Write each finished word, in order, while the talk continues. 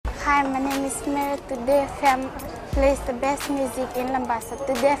Hi, my name is Mary. Today FM plays the best music in Lambasa.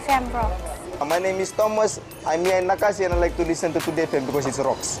 Today FM rocks. My name is Thomas. I'm here in Nakasi and I like to listen to Today FM because it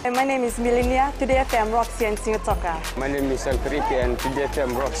rocks. My name is Milenia. Today FM rocks here in Singotoka. My name is Alfriti and Today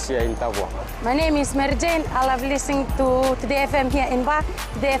FM rocks here in Tabwa. My name is Mary Jane. I love listening to Today FM here in Ba.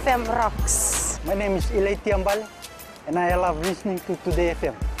 Today FM rocks. My name is Ilaiti Ambal and I love listening to Today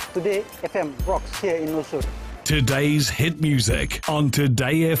FM. Today FM rocks here in Osur. Today's hit music on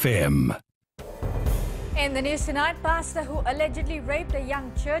Today FM. In the news tonight, pastor who allegedly raped a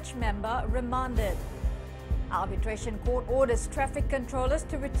young church member remanded. Arbitration court orders traffic controllers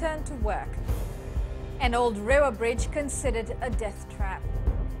to return to work. An old railway bridge considered a death trap.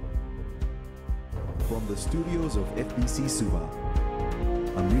 From the studios of FBC Suva,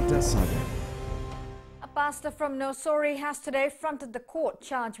 Amrita Sagar. A pastor from Nosori has today fronted the court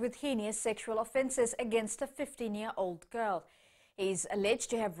charged with heinous sexual offences against a 15-year-old girl. He is alleged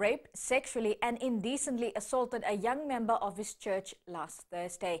to have raped, sexually and indecently assaulted a young member of his church last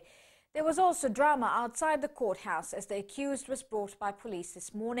Thursday. There was also drama outside the courthouse as the accused was brought by police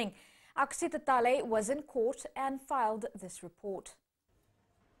this morning. Akusita Tale was in court and filed this report.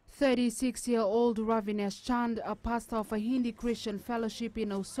 36-year-old Ravinesh Chand, a pastor of a Hindi Christian fellowship in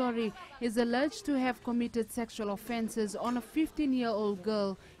Osori, is alleged to have committed sexual offences on a 15-year-old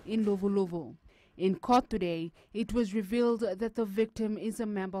girl in Lovuluvu. In court today, it was revealed that the victim is a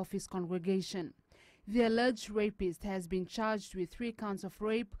member of his congregation. The alleged rapist has been charged with 3 counts of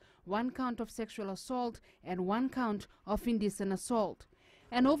rape, 1 count of sexual assault and 1 count of indecent assault.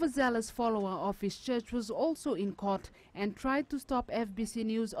 An overzealous follower of his church was also in court and tried to stop FBC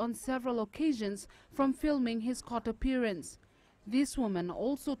News on several occasions from filming his court appearance. This woman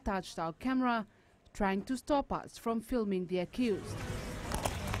also touched our camera, trying to stop us from filming the accused.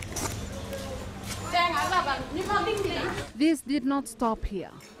 This did not stop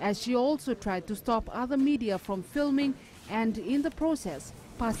here, as she also tried to stop other media from filming and, in the process,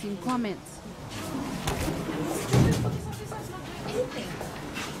 passing comments.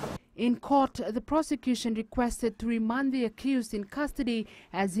 In court, the prosecution requested to remand the accused in custody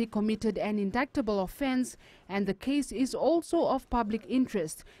as he committed an indictable offence, and the case is also of public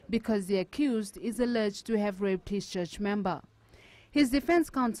interest because the accused is alleged to have raped his church member. His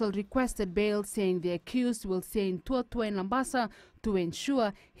defense counsel requested bail, saying the accused will stay in Tuatua in Lambasa to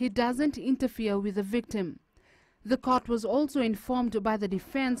ensure he doesn't interfere with the victim. The court was also informed by the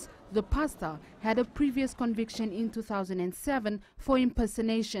defense the pastor had a previous conviction in 2007 for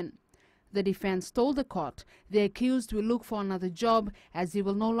impersonation. The defense told the court the accused will look for another job as he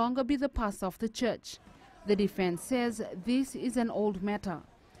will no longer be the pastor of the church. The defense says this is an old matter.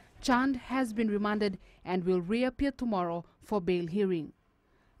 Chand has been remanded and will reappear tomorrow for bail hearing.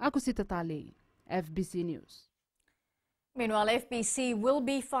 Akusita Tale, FBC News. Meanwhile, FBC will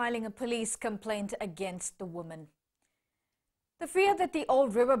be filing a police complaint against the woman. The fear that the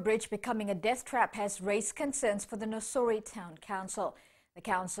old river bridge becoming a death trap has raised concerns for the Nosori Town Council. The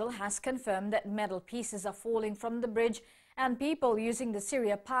council has confirmed that metal pieces are falling from the bridge and people using the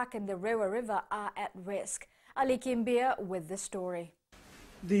Syria Park and the Rewa River are at risk. Ali Kimbia with the story.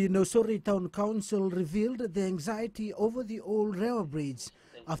 The Nosori Town Council revealed the anxiety over the old railway bridge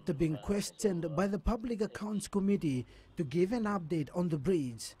after being questioned by the Public Accounts Committee to give an update on the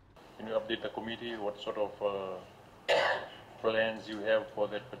bridge. Can you update the committee what sort of plans you have for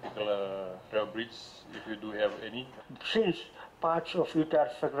that particular railway bridge, if you do have any? Since parts of it are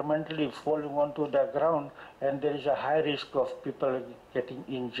fragmentally falling onto the ground and there is a high risk of people getting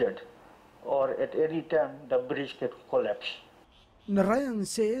injured, or at any time the bridge can collapse. Narayan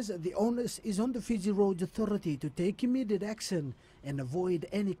says the onus is on the Fiji Roads Authority to take immediate action and avoid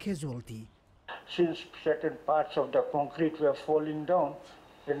any casualty. Since certain parts of the concrete were falling down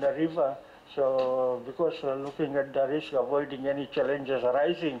in the river, so because looking at the risk, avoiding any challenges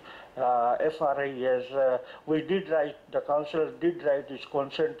arising, FRA has, the council did write its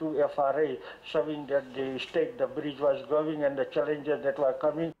consent to FRA, showing that the state the bridge was going and the challenges that were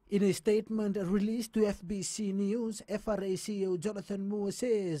coming. In a statement released to FBC News, FRA CEO Jonathan Moore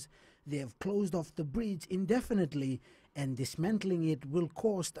says they have closed off the bridge indefinitely and dismantling it will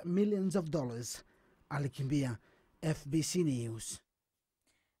cost millions of dollars. Ali Kimbia, FBC News.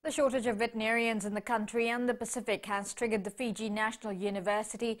 The shortage of veterinarians in the country and the Pacific has triggered the Fiji National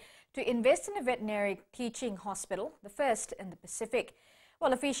University to invest in a veterinary teaching hospital, the first in the Pacific.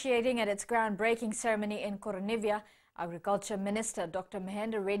 While officiating at its groundbreaking ceremony in Koronivia, Agriculture Minister Dr.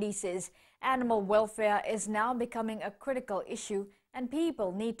 Mahendra Reddy says animal welfare is now becoming a critical issue and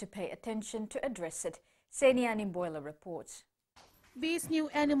people need to pay attention to address it. Senia Nimboila reports. This new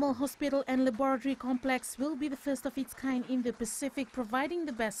animal hospital and laboratory complex will be the first of its kind in the Pacific, providing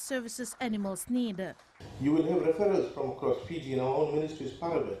the best services animals need. You will have referrals from across Fiji in our own ministry's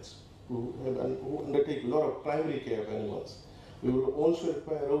paravets who undertake a lot of primary care of animals. We will also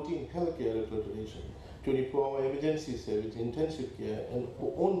require routine health care refrigeration, 24-hour emergency service, intensive care, and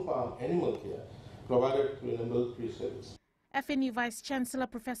on-farm animal care provided through an ambulatory service. FNU Vice Chancellor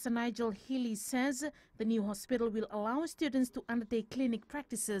Professor Nigel Healy says the new hospital will allow students to undertake clinic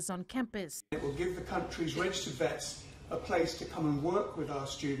practices on campus. It will give the country's registered vets a place to come and work with our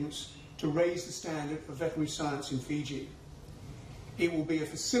students to raise the standard of veterinary science in Fiji. It will be a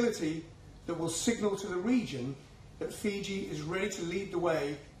facility that will signal to the region that Fiji is ready to lead the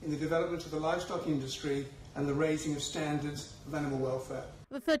way in the development of the livestock industry and the raising of standards of animal welfare.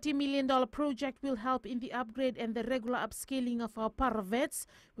 The $30 million project will help in the upgrade and the regular upscaling of our paravets,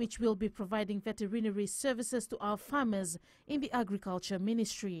 which will be providing veterinary services to our farmers in the Agriculture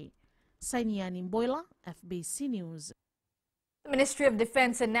Ministry. Sainiani Mboila, FBC News. The Ministry of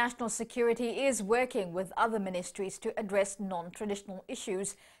Defence and National Security is working with other ministries to address non-traditional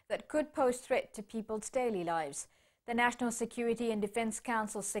issues that could pose threat to people's daily lives. The National Security and Defence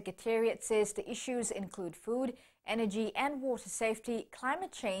Council Secretariat says the issues include food, energy and water safety,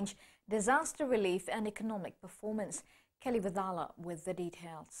 climate change, disaster relief and economic performance. Kelly Vidala with the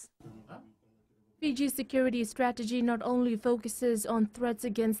details. Fiji's security strategy not only focuses on threats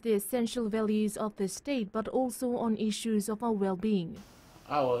against the essential values of the state, but also on issues of our well-being.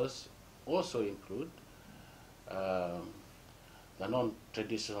 Ours also include the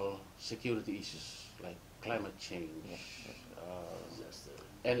non-traditional security issues like climate change,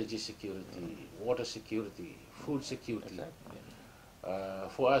 energy security, water security, food security.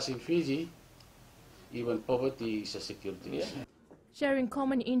 For us in Fiji, even poverty is a security issue. Sharing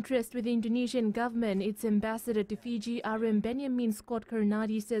common interest with the Indonesian government, its ambassador to Fiji, RM Benjamin Scott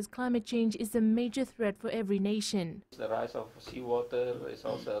Karnadi, says climate change is a major threat for every nation. The rise of seawater is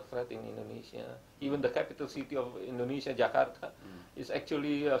also a threat in Indonesia. Even the capital city of Indonesia, Jakarta, is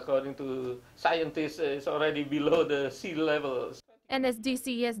actually, according to scientists, is already below the sea levels.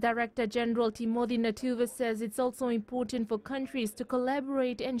 NSDCS Director General Timothy Natuva says it's also important for countries to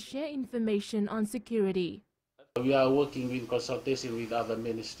collaborate and share information on security. We are working in consultation with other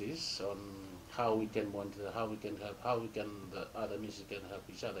ministries on how we can monitor, how we can help, the other ministries can help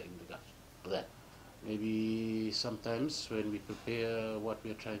each other in regards to that. Maybe sometimes when we prepare what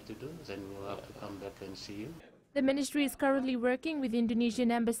we are trying to do, then we'll have to come back and see you. The ministry is currently working with the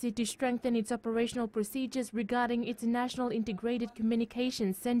Indonesian Embassy to strengthen its operational procedures regarding its National Integrated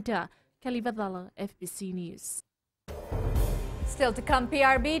Communications Center. Kelly Vadala, FBC News. Still to come,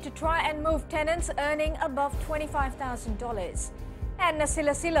 PRB to try and move tenants earning above $25,000. And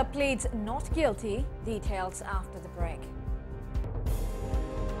Nasila Sila pleads not guilty. Details after the break.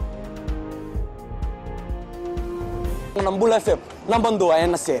 Nambula FM, nambandua ya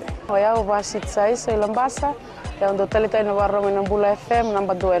nasere. Oya uvasit sai lambasa, ya ndo talita ina warong Nambula FM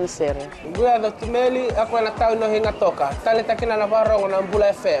nambandua ya nasere. Gua do tumeli aku na tao no hinga toka. Talita kina na warong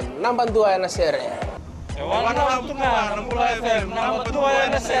Nambula FM, nambandua ya nasere. Wana tunga Nambula FM, nambandua ya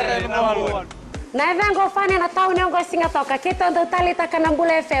nasere maluan. Na vengo fani na tao ne ngo singa toka. Kita ndo talita kana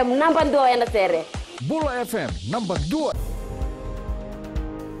Nambula FM, nambandua ya nasere. Bula FM, nambandua.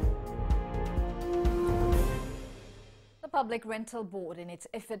 The Public Rental Board, in its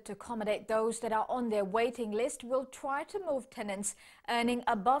effort to accommodate those that are on their waiting list, will try to move tenants earning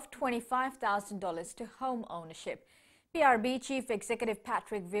above $25,000 to home ownership. PRB Chief Executive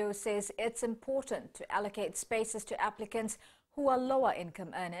Patrick View says it's important to allocate spaces to applicants who are lower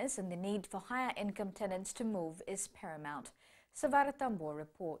income earners, and the need for higher income tenants to move is paramount. Savara Tambor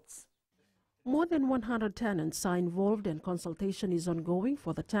reports. More than 100 tenants are involved and consultation is ongoing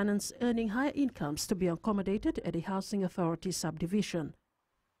for the tenants earning higher incomes to be accommodated at the Housing Authority subdivision.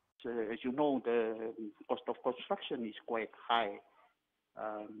 As you know, the cost of construction is quite high,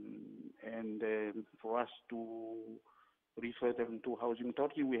 and for us to refer them to Housing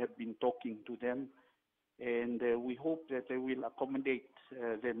Authority, we have been talking to them, and we hope that they will accommodate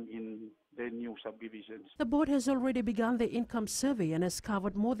them in the new subdivisions. The board has already begun the income survey and has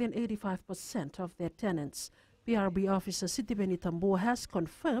covered more than 85% of their tenants. PRB officer Sitibeni Tambo has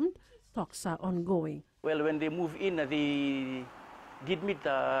confirmed talks are ongoing. Well, when they move in, they did meet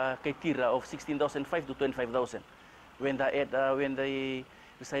the criteria of 16,500 to 25,000. When they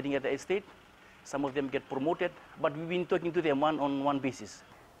residing at the estate, some of them get promoted, but we've been talking to them on one basis.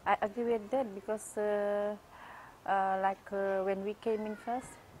 I agree with that because when we came in first,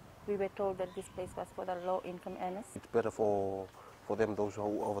 we were told that this place was for the low-income earners. It's better for them, those who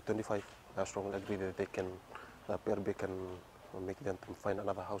are over 25. I strongly agree that they can, PRB can make them to find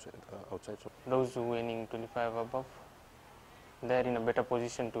another house outside. So those who earning 25 above, they're in a better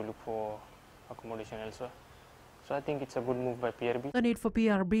position to look for accommodation elsewhere. So I think it's a good move by PRB. The need for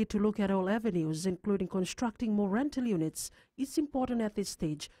PRB to look at all avenues, including constructing more rental units, is important at this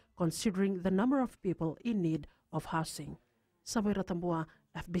stage, considering the number of people in need of housing. Samira Tambua,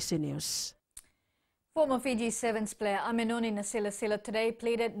 FBC News. Former Fiji Sevens player Amenoni Nasilasila today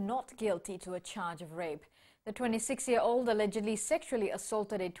pleaded not guilty to a charge of rape. The 26-year-old allegedly sexually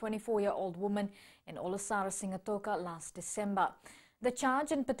assaulted a 24-year-old woman in Olasara, Singatoka last December. The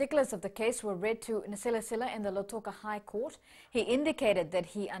charge and particulars of the case were read to Nasilasila in the Lautoka High Court. He indicated that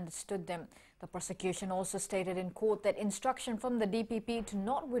he understood them. The prosecution also stated in court that instruction from the DPP to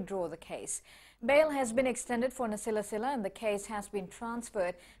not withdraw the case. Bail has been extended for Nasilasila and the case has been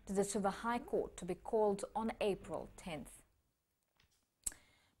transferred to the Suva High Court to be called on April 10th.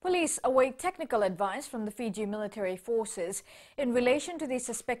 Police await technical advice from the Fiji military forces in relation to the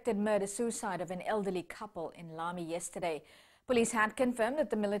suspected murder-suicide of an elderly couple in Lami yesterday. Police had confirmed that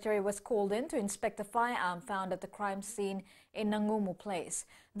the military was called in to inspect a firearm found at the crime scene in Nangumu Place.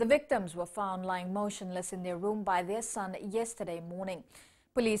 The victims were found lying motionless in their room by their son yesterday morning.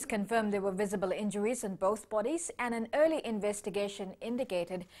 Police confirmed there were visible injuries in both bodies and an early investigation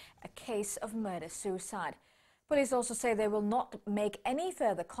indicated a case of murder-suicide. Police also say they will not make any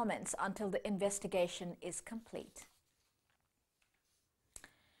further comments until the investigation is complete.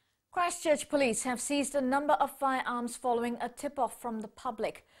 Christchurch police have seized a number of firearms following a tip-off from the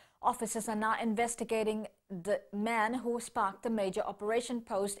public. Officers are now investigating the man who sparked the major operation,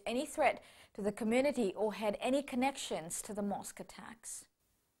 posed any threat to the community or had any connections to the mosque attacks.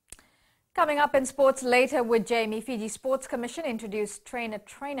 Coming up in sports later with Jamie, Fiji Sports Commission introduced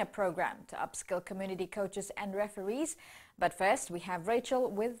trainer-trainer program to upskill community coaches and referees. But first, we have Rachel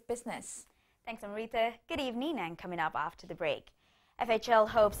with business. Thanks, Amrita. Good evening, and coming up after the break. FHL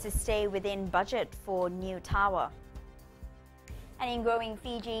hopes to stay within budget for new tower. And in growing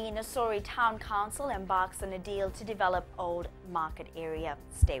Fiji, Nosori Town Council embarks on a deal to develop Old Market area.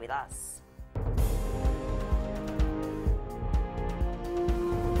 Stay with us.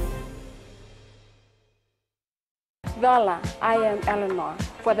 Voila, I am Eleanor.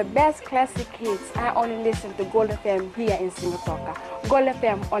 For the best classic hits, I only listen to Gold FM here in Singatoka. Gold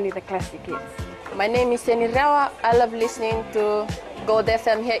FM, only the classic hits. My name is Seni Rawa. I love listening to Gold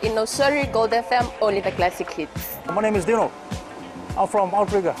FM here in Nosori. Gold FM, only the classic hits. My name is Dino. I'm from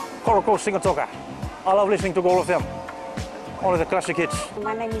Outrigger, Coral Coast, Singatoka. I love listening to Gold FM, only the classic hits.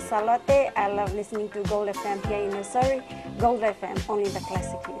 My name is Salote. I love listening to Gold FM here in Nosori. Gold FM, only the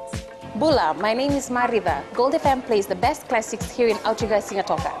classic hits. Bula, my name is Marida. Gold FM plays the best classics here in Outrigger,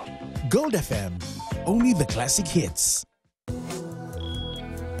 Singatoka. Gold FM, only the classic hits.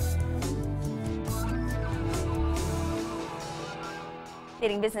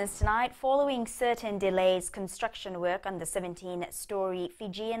 Leading business tonight, following certain delays, construction work on the 17-story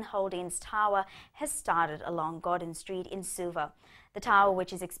Fijian Holdings Tower has started along Gordon Street in Suva. The tower,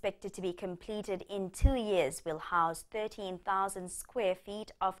 which is expected to be completed in 2 years, will house 13,000 square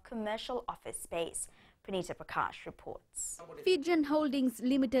feet of commercial office space. Pranita Prakash reports. Fijian Holdings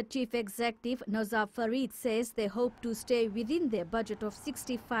Limited Chief Executive Nozab Farid says they hope to stay within their budget of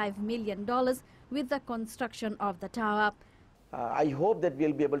 $65 million with the construction of the tower. I hope that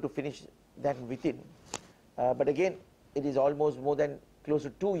we'll be able to finish that within. But again, it is almost more than close to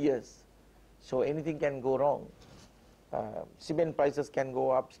 2 years. So anything can go wrong. Cement prices can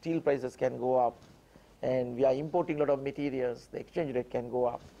go up, steel prices can go up, and we are importing a lot of materials, the exchange rate can go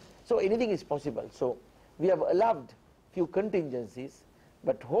up. So anything is possible. So we have allowed few contingencies,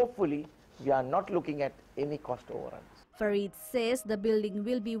 but hopefully we are not looking at any cost overruns. Farid says the building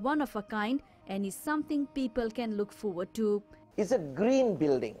will be one of a kind and is something people can look forward to. It's a green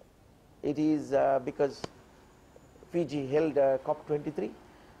building. It is because Fiji held COP23.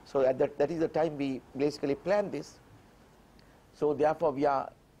 So at that is the time we basically planned this. So therefore we are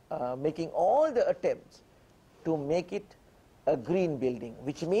making all the attempts to make it a green building,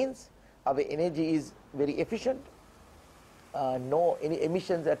 which means our energy is very efficient, no any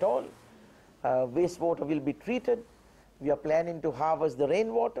emissions at all, wastewater will be treated, we are planning to harvest the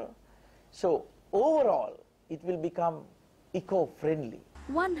rainwater. So overall it will become eco-friendly.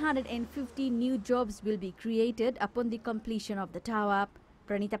 150 new jobs will be created upon the completion of the tower.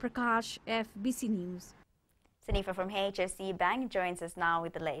 Pranita Prakash, FBC News. Sanifa from HSC Bank joins us now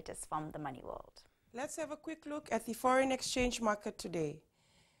with the latest from the Money World. Let's have a quick look at the foreign exchange market today.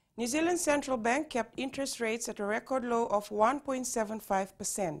 New Zealand Central Bank kept interest rates at a record low of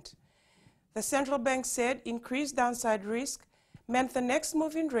 1.75%. The central bank said increased downside risk meant the next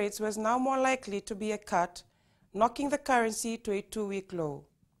move in rates was now more likely to be a cut knocking the currency to a 2-week low.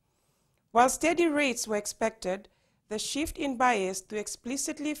 While steady rates were expected, the shift in bias to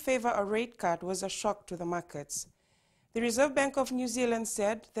explicitly favor a rate cut was a shock to the markets. The Reserve Bank of New Zealand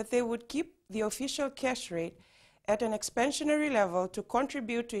said that they would keep the official cash rate at an expansionary level to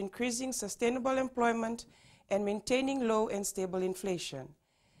contribute to increasing sustainable employment and maintaining low and stable inflation.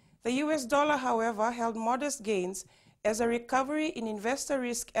 The US dollar, however, held modest gains as a recovery in investor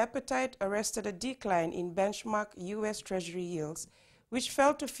risk appetite arrested a decline in benchmark US Treasury yields, which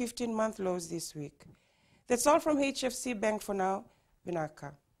fell to 15-month lows this week. That's all from HFC Bank for now.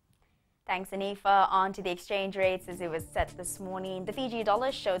 Vinaka. Thanks, Anifa. On to the exchange rates as it was set this morning. The Fiji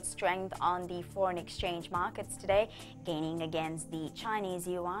dollar showed strength on the foreign exchange markets today, gaining against the Chinese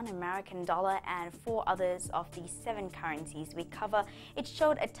yuan, American dollar, and 4 others of the 7 currencies we cover. It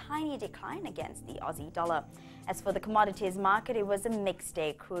showed a tiny decline against the Aussie dollar. As for the commodities market, it was a mixed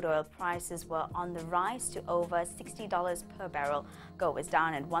day. Crude oil prices were on the rise to over $60 per barrel. Gold was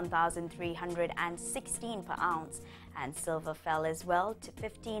down at $1,316 per ounce, and silver fell as well to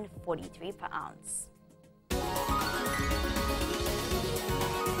 $15.43 per ounce.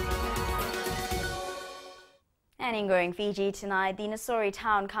 And in Goreng, Fiji tonight, the Nassori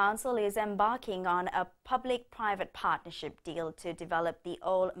Town Council is embarking on a public-private partnership deal to develop the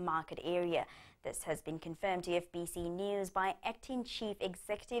old market area. This has been confirmed to FBC News by Acting Chief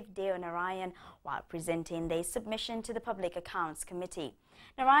Executive Deo Narayan while presenting their submission to the Public Accounts Committee.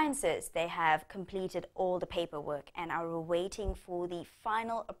 Narayan says they have completed all the paperwork and are awaiting for the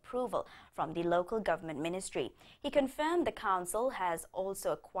final approval from the local government ministry. He confirmed the council has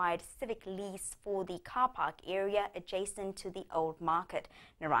also acquired civic lease for the car park area adjacent to the old market.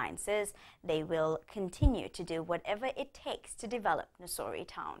 Narayan says they will continue to do whatever it takes to develop Nassori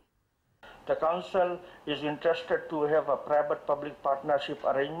Town. The council is interested to have a private-public partnership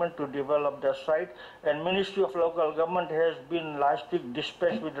arrangement to develop the site, and Ministry of Local Government has been last week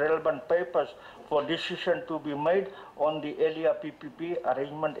dispatched with relevant papers for decision to be made on the earlier PPP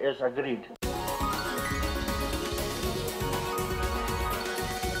arrangement as agreed.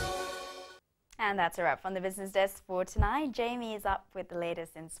 And that's a wrap from the business desk for tonight. Jamie is up with the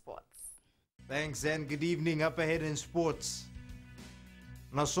latest in sports. Thanks and good evening. Up ahead in sports.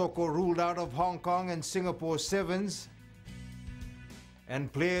 Nosoko ruled out of Hong Kong and Singapore Sevens. And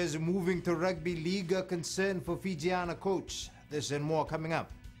players moving to rugby league are concerned for Fijiana coach. This and more coming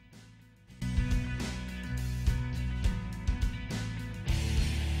up.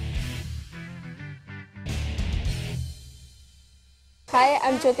 Hi,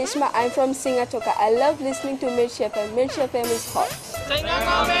 I'm Jyotishma. I'm from Singatoka. I love listening to Mirchi FM. Mirchi FM is hot.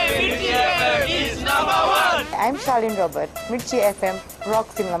 Mirchi FM is #1. I'm Charlene Robert. Mirchi FM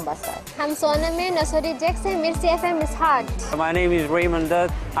rocks in Lambasa. I'm Soname Nassori Jackson. Mirchi FM is hot. My name is Raymond Dutt.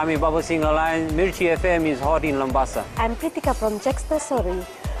 I'm in Baba Singh Alliance. Mirchi FM is hot in Lambasa. I'm Pritika from Jax Nassori.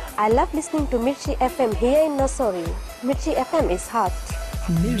 I love listening to Mirchi FM here in Nassori. Mirchi FM is hot.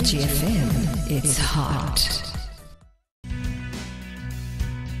 Mirchi FM, it's hot.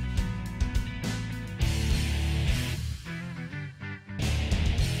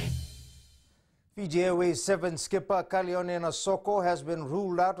 Fiji Airways 7 skipper Kalione Nosoko has been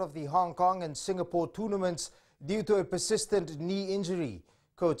ruled out of the Hong Kong and Singapore tournaments due to a persistent knee injury.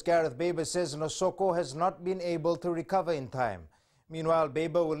 Coach Gareth Baber says Nosoko has not been able to recover in time. Meanwhile,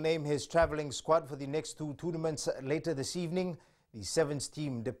 Baber will name his travelling squad for the next 2 tournaments later this evening. The Sevens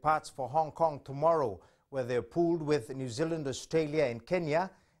team departs for Hong Kong tomorrow, where they're pooled with New Zealand, Australia and Kenya.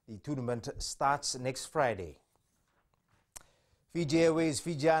 The tournament starts next Friday. Fiji Airways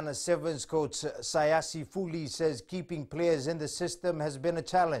Fijiana Sevens coach Sayasi Fuli says keeping players in the system has been a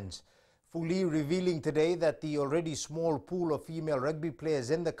challenge. Fuli revealing today that the already small pool of female rugby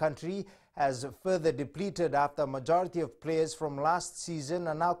players in the country has further depleted after a majority of players from last season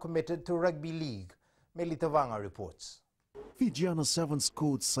are now committed to rugby league. Melita Vanga reports. Fijiana Sevens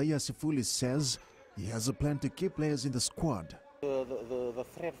coach Sayasi Fuli says he has a plan to keep players in the squad. The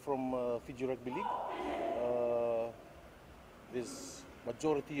threat from Fiji Rugby League, there's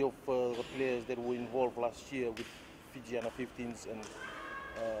majority of the players that were involved last year with Fijiana 15s and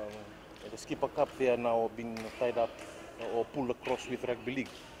the Skipper Cup, they are now being tied up or pulled across with Rugby League.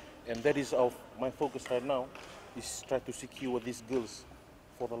 And that is my focus right now, is try to secure these girls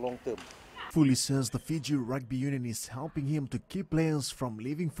for the long term. Fuli says the Fiji Rugby Union is helping him to keep players from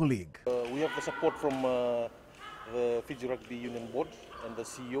leaving for league. We have the support from the Fiji Rugby Union board and the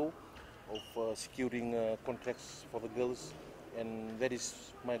CEO of securing contracts for the girls, and that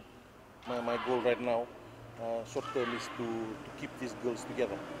is my goal right now. Short term is to keep these girls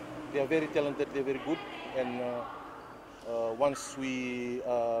together. They are very talented, they are very good, and once we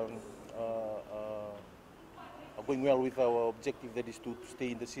going well with our objective, that is to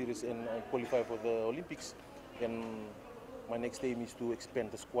stay in the series and qualify for the Olympics, then my next aim is to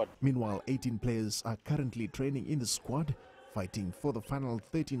expand the squad. Meanwhile, 18 players are currently training in the squad, fighting for the final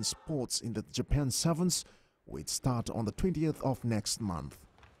 13 spots in the Japan Sevens, which start on the 20th of next month.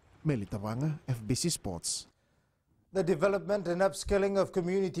 Melita Wanga, FBC Sports. The development and upskilling of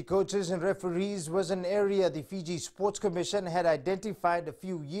community coaches and referees was an area the Fiji Sports Commission had identified a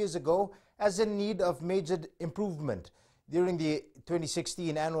few years ago as in need of major improvement. During the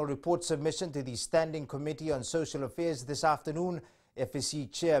 2016 annual report submission to the Standing Committee on Social Affairs this afternoon,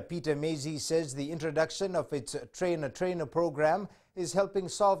 FSC Chair Peter Mazie says the introduction of its trainer-trainer program is helping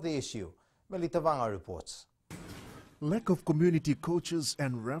solve the issue. Melita Wanga reports. Lack of community coaches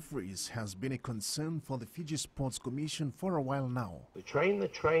and referees has been a concern for the Fiji Sports Commission for a while now. The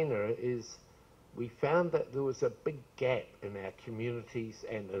trainer is, we found that there was a big gap in our communities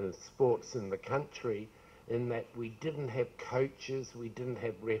and in sports in the country, in that we didn't have coaches, we didn't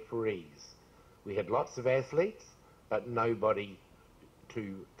have referees. We had lots of athletes, but nobody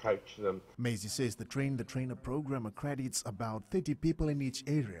to coach them. Mazie says the Train the Trainer program accredits about 30 people in each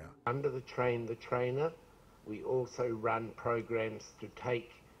area. Under the Train the Trainer, we also run programs to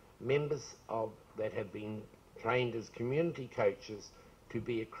take members that have been trained as community coaches to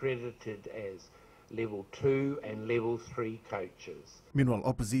be accredited as Level 2 and Level 3 coaches. Meanwhile,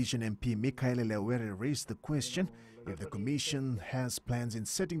 Opposition MP Mikaele Lewere raised the question if the Commission has plans in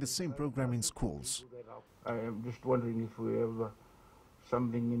setting the same program in schools. I am just wondering if we have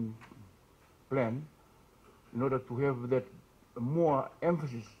something in plan in order to have that more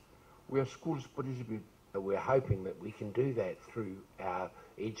emphasis where schools participate. We're hoping that we can do that through our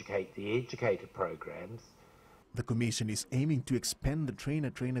the educator programs. The Commission is aiming to expand the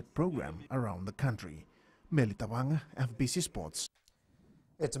trainer-trainer program around the country. Melita Wanga, FBC Sports.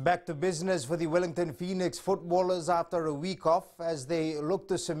 It's back to business for the Wellington Phoenix footballers after a week off as they look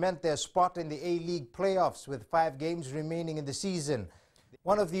to cement their spot in the A-League playoffs with 5 games remaining in the season.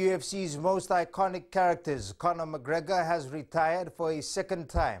 One of the UFC's most iconic characters, Conor McGregor, has retired for a second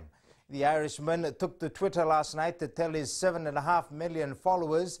time. The Irishman took to Twitter last night to tell his 7.5 million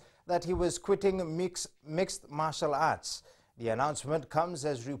followers that he was quitting mixed martial arts. The announcement comes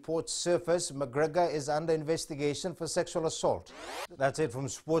as reports surface McGregor is under investigation for sexual assault. That's it from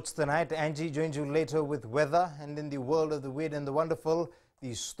Sports Tonight. Angie joins you later with weather, and in the world of the weird and the wonderful,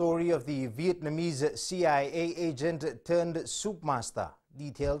 the story of the Vietnamese CIA agent turned soup master.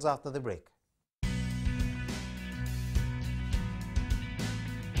 Details after the break.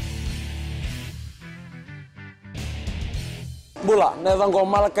 Bula, nevang go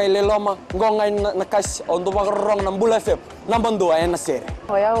malakai leloma, ngongai nakas untuk makarong ng Bula FM, nambang 2 ay nasir.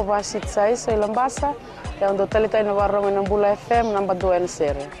 Hoya ubasit sai sa Ilambasa, ya untuk talita na warong ng Bula FM, nambang 2 ay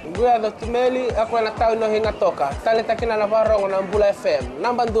nasir. Gua Dr. Meli, ako na tao no hinga toka, talita kina na warong ng Bula FM,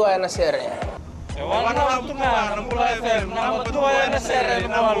 nambang 2 ay nasir. Warong tuma ng Bula FM, nambang 2 ay nasir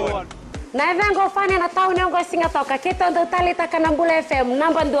naman. Nevang go fani na tao no go singa toka, kita untuk talita ka ng Bula FM,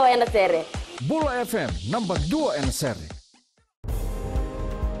 nambang 2 ay nasir. Bula FM, nambang 2 ay nasir.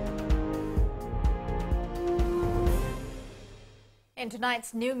 In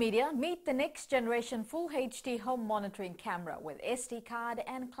tonight's new media, meet the next generation full HD home monitoring camera with SD card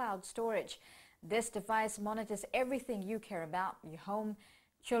and cloud storage. This device monitors everything you care about, your home,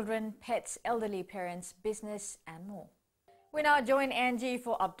 children, pets, elderly parents, business and more. We now join Angie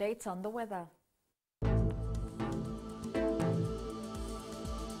for updates on the weather.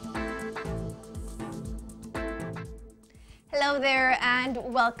 Hello there and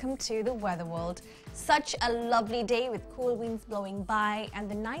welcome to the Weather World. Such a lovely day with cool winds blowing by and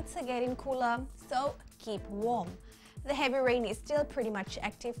the nights are getting cooler, so keep warm. The heavy rain is still pretty much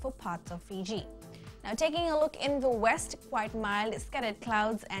active for parts of Fiji. Now taking a look in the west, quite mild, scattered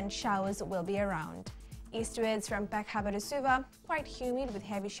clouds and showers will be around. Eastwards from Peck Harbour to Suva, quite humid with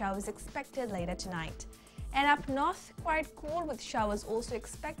heavy showers expected later tonight. And up north, quite cool with showers also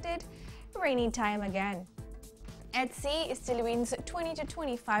expected, rainy time again. At sea, still winds 20 to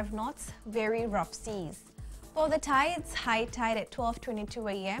 25 knots, very rough seas. For the tides, high tide at 12:22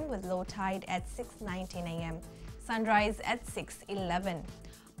 a.m. with low tide at 6:19 a.m. Sunrise at 6:11.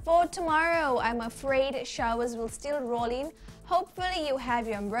 For tomorrow, I'm afraid showers will still roll in. Hopefully you have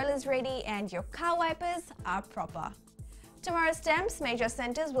your umbrellas ready and your car wipers are proper. Tomorrow's temps, major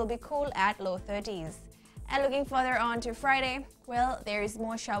centers will be cool at low 30s. And looking further on to Friday, well, there is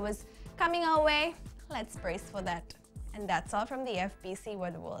more showers coming our way. Let's brace for that. And that's all from the FBC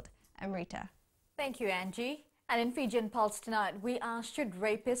Weather World. I'm Rita. Thank you, Angie. And in Fijian Pulse tonight, we asked, should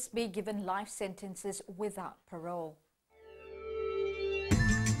rapists be given life sentences without parole?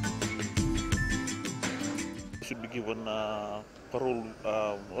 should be given parole,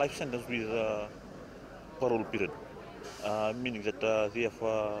 life sentence with parole period, meaning that they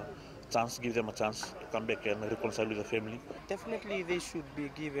have give them a chance to come back and reconcile with the family. Definitely they should be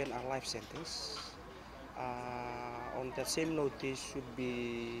given a life sentence. On the same note, they should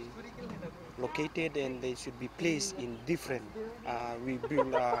be located and they should be placed in different, we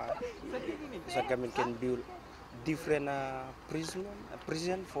build, the government can build different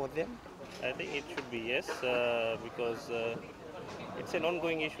prison for them. I think it should be yes, because it's an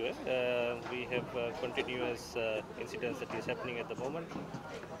ongoing issue. We have continuous incidents that is happening at the moment.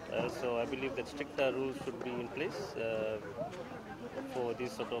 So I believe that stricter rules should be in place for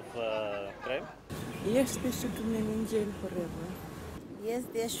this sort of crime. Yes, they should remain in jail forever. Yes,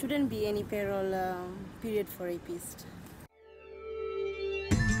 there shouldn't be any parole period for rapists.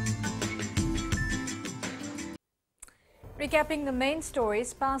 Recapping the main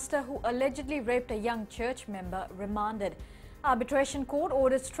stories, pastor who allegedly raped a young church member remanded. Arbitration court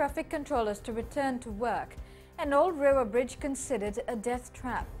orders traffic controllers to return to work. An old river bridge considered a death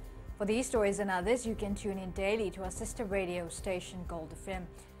trap. For these stories and others, you can tune in daily to our sister radio station Gold FM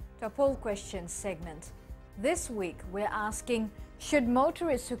to our poll questions segment. This week, we're asking, should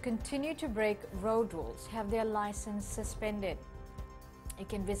motorists who continue to break road rules have their license suspended? You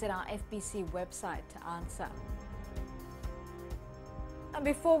can visit our FBC website to answer. And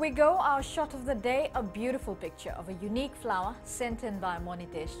before we go, our shot of the day, a beautiful picture of a unique flower sent in by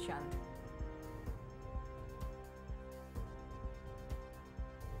Monitesh Chand.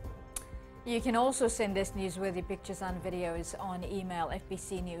 You can also send us newsworthy pictures and videos on email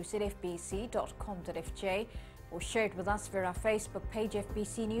fbcnews@fbc.com.fj or share it with us via our Facebook page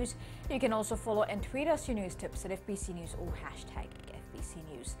FBC News. You can also follow and tweet us your news tips at FBC News or hashtag FBC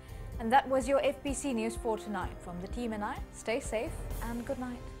News. And that was your FBC News for tonight. From the team and I, stay safe and good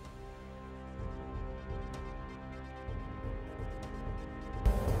night.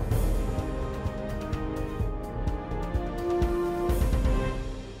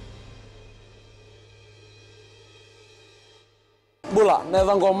 Bula,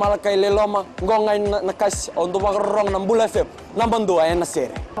 neva ngo malakai leloma, ngo ngai nakas on rong ng Bula FM, nambang 2 na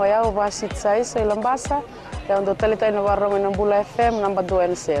sere. Hoya ubasit sai sa Ilambasa, on talita na warong ng Bula FM, nambang 2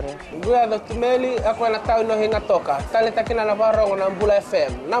 na sere. Gua da tumeli ako na tao no hinga toka, talita kina na warong ng Bula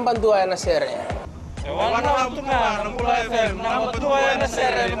FM, nambang 2 na sere. Wana tunga ng Bula FM, nambang 2 na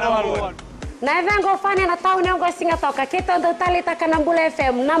sere nawaluan. Neva ngo fane na tao no singa toka, kita on talita ka ng Bula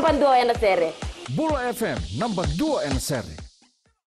FM, nambang 2 na sere. Bula FM, nambang 2 na sere.